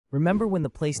Remember when the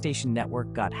PlayStation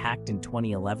Network got hacked in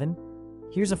 2011?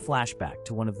 Here's a flashback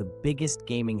to one of the biggest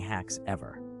gaming hacks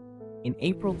ever. In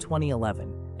April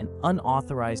 2011, an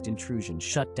unauthorized intrusion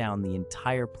shut down the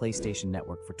entire PlayStation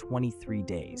Network for 23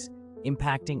 days,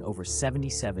 impacting over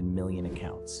 77 million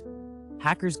accounts.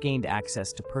 Hackers gained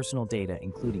access to personal data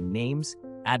including names,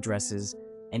 addresses,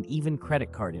 and even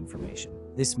credit card information.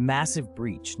 This massive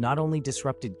breach not only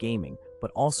disrupted gaming,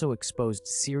 but also exposed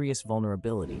serious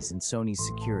vulnerabilities in Sony's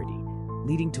security,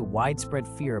 leading to widespread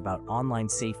fear about online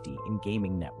safety in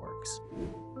gaming networks.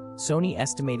 Sony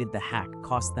estimated the hack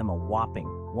cost them a whopping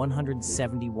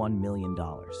 $171 million.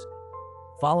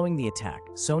 Following the attack,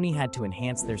 Sony had to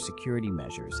enhance their security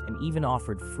measures and even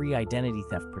offered free identity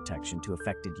theft protection to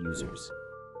affected users.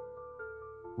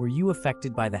 Were you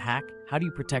affected by the hack? How do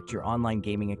you protect your online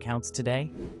gaming accounts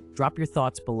today? Drop your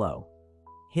thoughts below.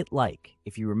 Hit like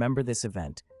if you remember this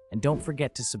event, and don't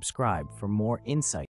forget to subscribe for more insight.